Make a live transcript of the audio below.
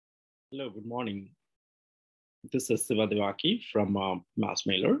Hello, good morning. This is Siva Devaki from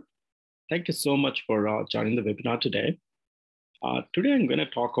MassMailer. Thank you so much for joining the webinar today. Today, I'm going to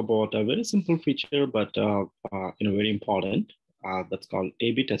talk about a very simple feature, but very important. That's called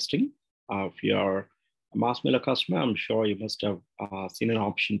A/B testing. If you are a MassMailer customer, I'm sure you must have seen an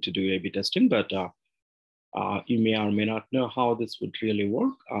option to do A/B testing, but you may or may not know how this would really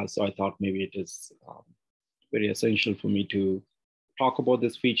work. So I thought maybe it is very essential for me to talk about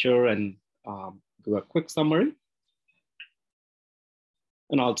this feature and do a quick summary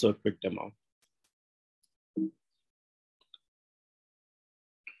and also a quick demo.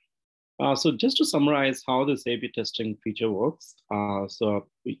 So just to summarize how this A/B testing feature works, so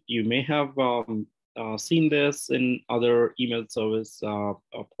you may have seen this in other email service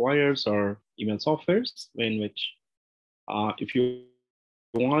providers or email softwares, in which if you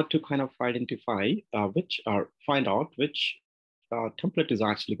want to kind of identify find out which template is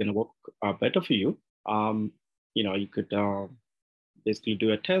actually going to work better for you, you could basically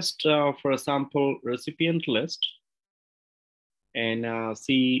do a test for a sample recipient list and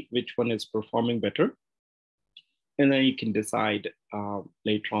see which one is performing better. And then you can decide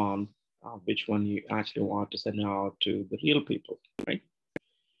later on which one you actually want to send out to the real people, right?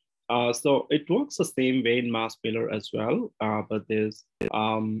 So it works the same way in MassMailer as well, but there's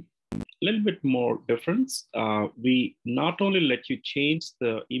a little bit more difference. We not only let you change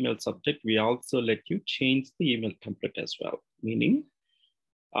the email subject, we also let you change the email template as well. Meaning,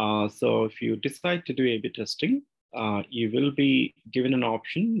 so if you decide to do A/B testing, you will be given an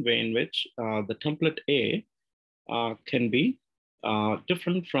option in which the template A can be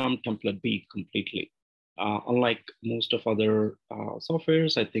different from template B completely. Unlike most of other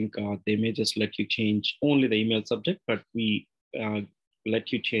softwares, I think they may just let you change only the email subject, but we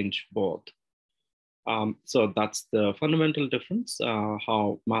let you change both. So that's the fundamental difference,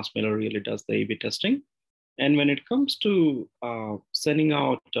 how MassMailer really does the A/B testing. And when it comes to sending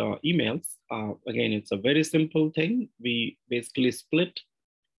out emails, again, it's a very simple thing. We basically split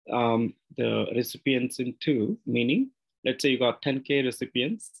the recipients in two, meaning, let's say you got 10K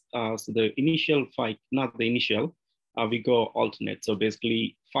recipients. So the initial not the initial, we go alternate. So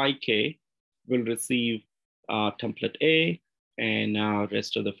basically 5K will receive template A, and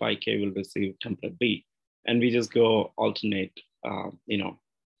rest of the 5K will receive template B. And we just go alternate,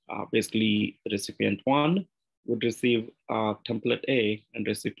 basically recipient 1 would receive template A and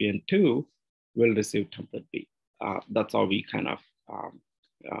recipient 2 will receive template B. That's how we kind of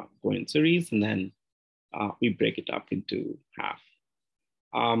go in series, and then we break it up into half.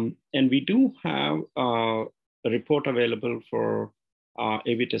 And we do have a report available for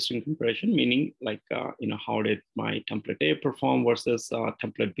A/B testing comparison, meaning like, how did my template A perform versus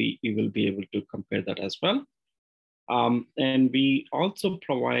template B? You will be able to compare that as well. And we also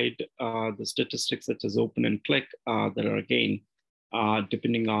provide the statistics such as open and click that are, again,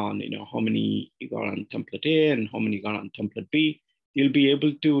 depending on how many you got on template A and how many you got on template B. You'll be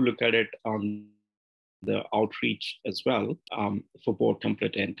able to look at it on the outreach as well for both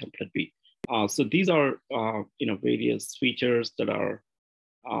template A and template B. So these are various features that are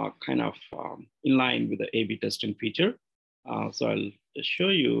kind of in line with the A/B testing feature. So I'll show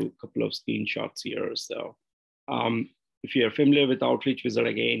you a couple of screenshots here. So if you're familiar with Outreach Wizard,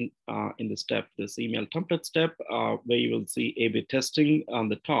 again, in this email template step, where you will see A/B testing on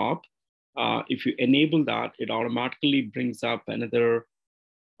the top, if you enable that, it automatically brings up another,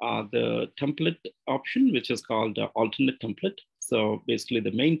 the template option, which is called alternate template. So basically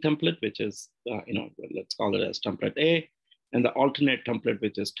the main template, which is, let's call it as template A, and the alternate template,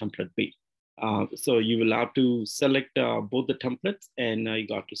 which is template B. So you will have to select both the templates, and you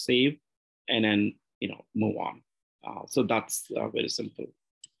got to save and then move on. So that's very simple.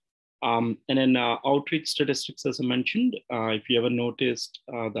 And then outreach statistics, as I mentioned, if you ever noticed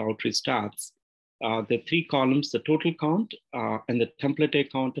the outreach stats, the 3 columns, the total count and the template A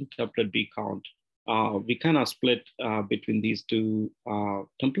count and template B count. We kind of split between these two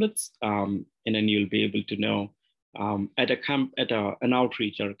templates, and then you'll be able to know at an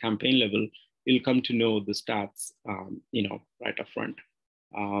outreach or a campaign level, you'll come to know the stats, right up front.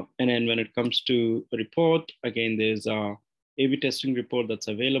 And then when it comes to a report, again, there's a A/B testing report that's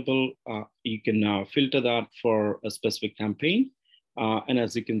available. You can filter that for a specific campaign. And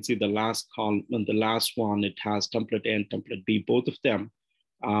as you can see, the last column, the last one, it has template A and template B, both of them.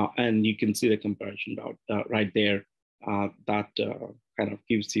 And you can see the comparison right there. That kind of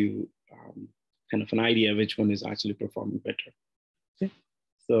gives you kind of an idea which one is actually performing better. Okay.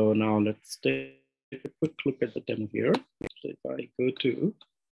 So now let's take a quick look at the demo here. So if I go to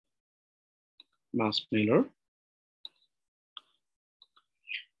MassMailer,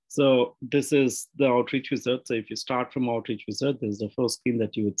 So this is the outreach wizard. So if you start from outreach wizard, this is the first screen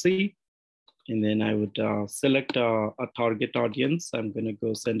that you would see. And then I would select a target audience. I'm going to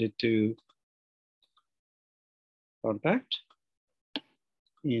go send it to contact.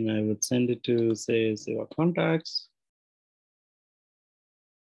 And I would send it to, say our contacts.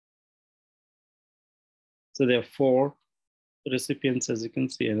 So there are 4 recipients, as you can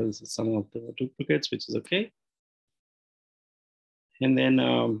see, and this is some of the duplicates, which is okay. And then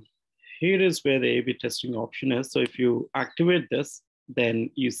here is where the A/B testing option is. So if you activate this,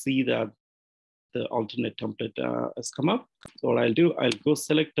 then you see that the alternate template has come up. So what I'll do, I'll go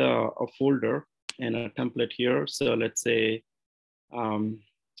select a folder and a template here. So let's say I'll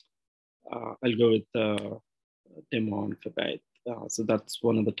go with demo on Febite. So that's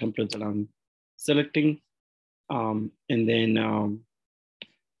one of the templates that I'm selecting. And then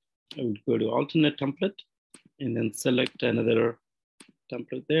I would go to alternate template and then select another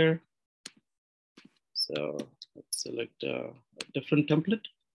template there. So let's select a different template.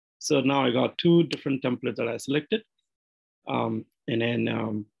 So now I got 2 different templates that I selected. And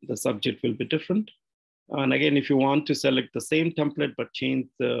then the subject will be different. And again, if you want to select the same template but change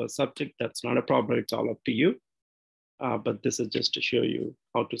the subject, that's not a problem. It's all up to you. But this is just to show you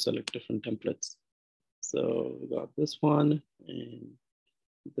how to select different templates. So we got this one, and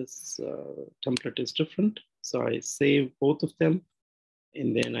this template is different. So I save both of them,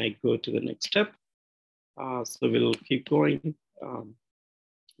 and then I go to the next step. So we'll keep going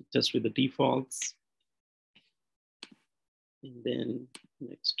just with the defaults. And then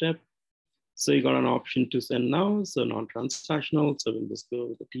next step. So you got an option to send now, so non-transactional. So we'll just go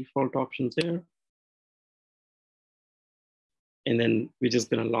with the default options there. And then we're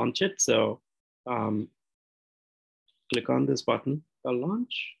just gonna launch it. So click on this button, I'll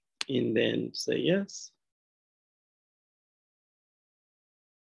launch, and then say yes.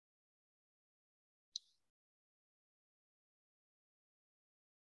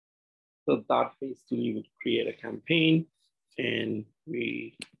 So that basically would create a campaign, and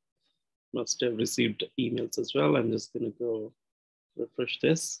we must have received emails as well. I'm just gonna go refresh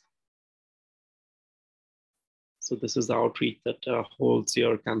this. So this is the outreach that holds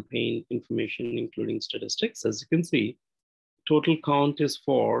your campaign information, including statistics. As you can see, total count is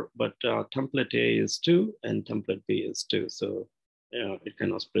 4, but template A is 2 and template B is 2. So it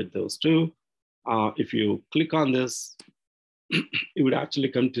cannot split those 2. If you click on this, you would actually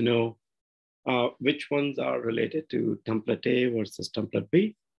come to know which ones are related to template A versus template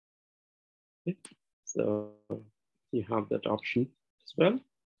B. Okay. So you have that option as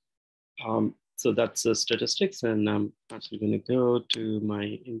well. So that's the statistics, and I'm actually going to go to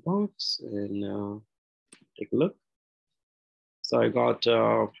my inbox and take a look. So I got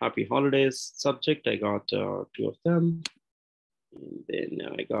happy holidays subject. I got 2 of them. And then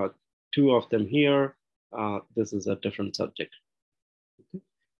I got 2 of them here. This is a different subject. Okay.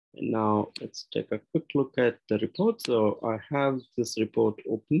 And now let's take a quick look at the report. So I have this report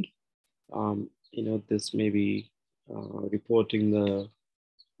opened. This may be reporting the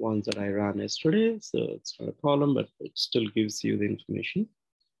ones that I ran yesterday. So it's not a problem, but it still gives you the information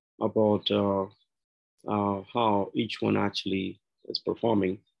about how each one actually is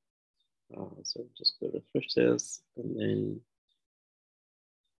performing. So just go refresh this, and then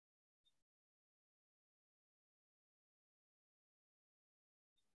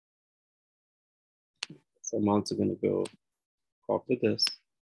so I'm also going to go copy this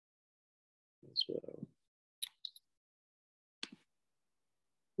as well.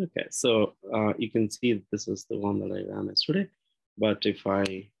 Okay, so you can see this is the one that I ran yesterday, but if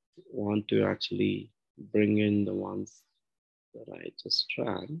I want to actually bring in the ones that I just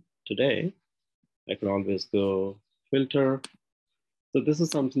ran today, I could always go filter. So this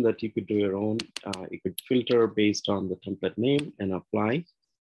is something that you could do your own. You could filter based on the template name and apply,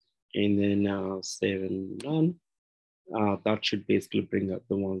 and then save and run. That should basically bring up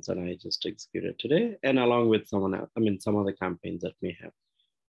the ones that I just executed today, and along with someone else, some other campaigns that may have.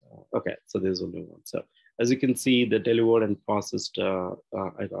 Okay, so there's only one. So as you can see, the delivered and processed,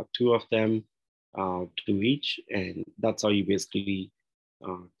 I got 2 of them, 2 each, and that's how you basically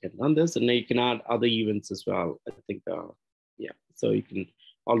can run this. And then you can add other events as well. I think, yeah, so you can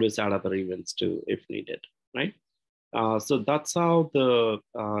always add other events too if needed, right? So that's how the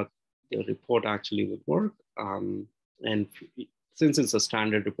report actually would work. And since it's a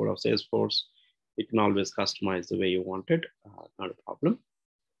standard report of Salesforce, you can always customize the way you want it, not a problem.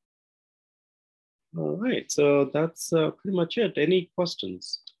 All right, so that's pretty much it. Any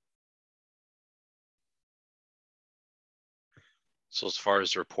questions? So as far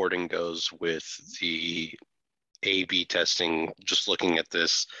as reporting goes with the A/B testing, just looking at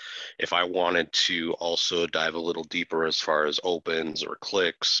this, if I wanted to also dive a little deeper as far as opens or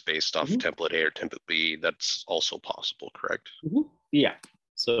clicks based off template A or template B, that's also possible, correct? Yeah,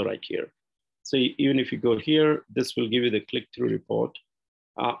 so right here. So even if you go here, this will give you the click-through report.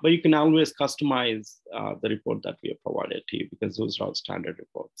 But you can always customize the report that we have provided to you because those are all standard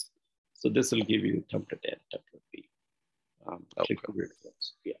reports. So this will give you template A and template B. Click-through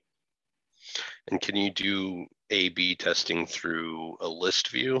reports, yeah. And can you do A/B testing through a list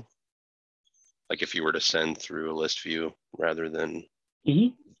view? Like if you were to send through a list view rather than?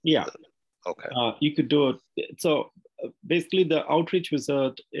 Yeah. Okay. You could do it. So basically the outreach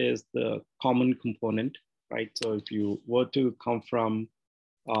wizard is the common component, right? So if you were to come from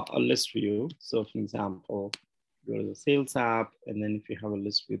a list view, so for example, go to the sales app, and then if you have a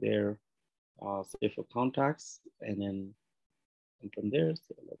list view there, say for contacts, and then from there,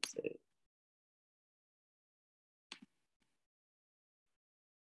 so let's say,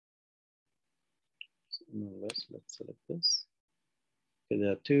 let's select this. Okay,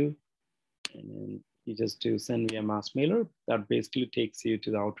 there are two, and then you just do send via MassMailer. That basically takes you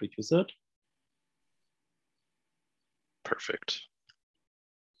to the outreach wizard. Perfect.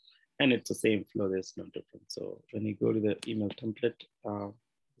 And it's the same flow, there's no difference. So when you go to the email template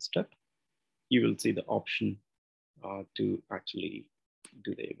step, you will see the option to actually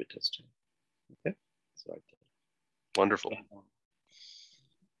do the A/B testing. Okay, so right there. Wonderful.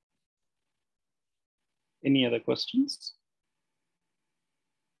 Any other questions?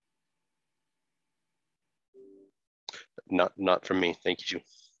 Not from me, thank you.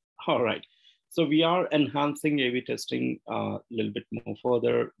 All right. So we are enhancing A/B testing a little bit more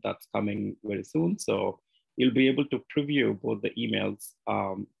further. That's coming very soon. So you'll be able to preview both the emails,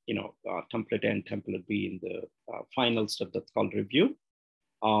 template A and template B in the final step that's called review.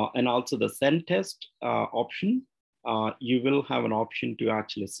 And also the send test option. You will have an option to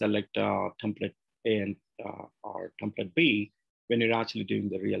actually select template A and or template B when you're actually doing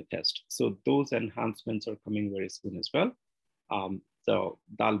the real test. So those enhancements are coming very soon as well. So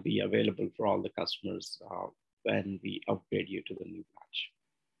that'll be available for all the customers when we upgrade you to the new batch.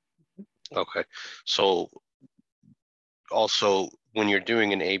 Okay. So also when you're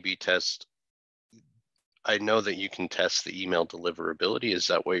doing an A/B test, I know that you can test the email deliverability. Is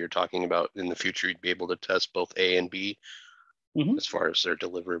that what you're talking about? In the future, you'd be able to test both A and B as far as their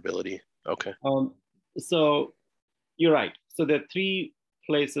deliverability. Okay. So you're right. So there are three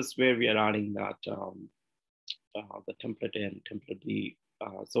places where we are adding that the template A and template B.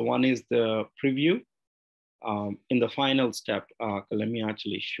 So one is the preview. In the final step, let me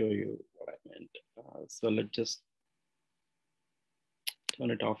actually show you what I meant. So let's just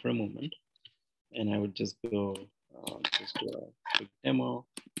turn it off for a moment. And I would just go just do a quick demo.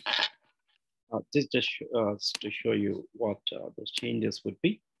 Just to show you what those changes would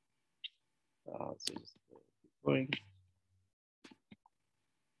be. So just going.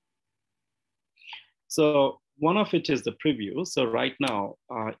 So one of it is the preview. So right now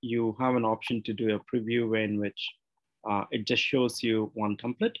you have an option to do a preview in which it just shows you one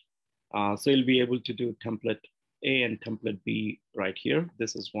template. So you'll be able to do template A and template B right here.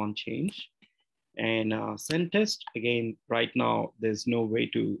 This is one change. And send test, again, right now, there's no way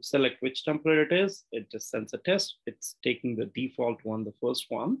to select which template it is. It just sends a test. It's taking the default one, the first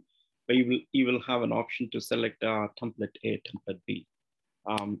one, but you will have an option to select template A, template B.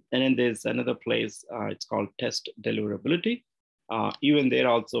 And then there's another place, it's called test deliverability. Even there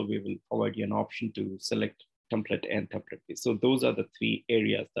also, we will provide you an option to select template A and template B. So those are the three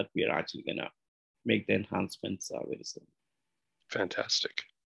areas that we are actually gonna make the enhancements very soon. Fantastic.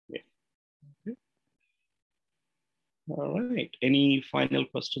 Yeah. Okay. All right. Any final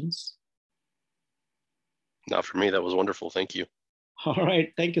questions? Not for me. That was wonderful. Thank you. All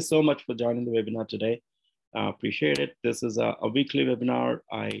right. Thank you so much for joining the webinar today. Appreciate it. This is a weekly webinar.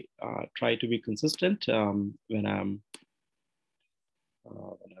 I try to be consistent when I'm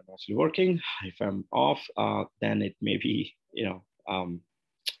actually working. If I'm off, then it may be,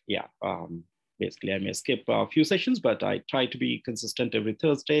 basically I may skip a few sessions, but I try to be consistent every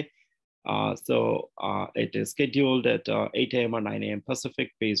Thursday. So it is scheduled at 8 a.m. or 9 a.m.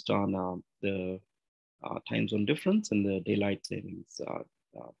 Pacific based on the time zone difference and the daylight savings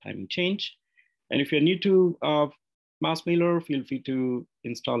timing change. And if you're new to MassMailer, feel free to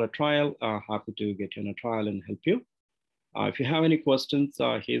install a trial. Happy to get you on a trial and help you. If you have any questions,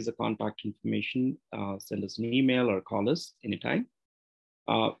 here's the contact information. Send us an email or call us anytime.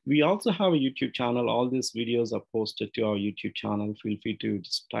 We also have a YouTube channel. All these videos are posted to our YouTube channel. Feel free to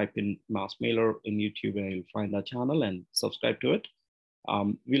just type in MassMailer in YouTube and you'll find that channel and subscribe to it.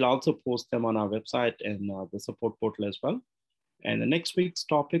 We'll also post them on our website and the support portal as well. And the next week's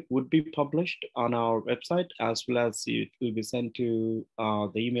topic would be published on our website, as well as it will be sent to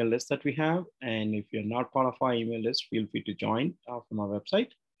the email list that we have. And if you're not part of our email list, feel free to join from our website,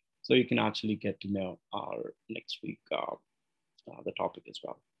 so you can actually get to know our next week, the topic as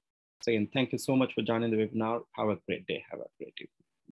well. So again, thank you so much for joining the webinar. Have a great day. Have a great evening.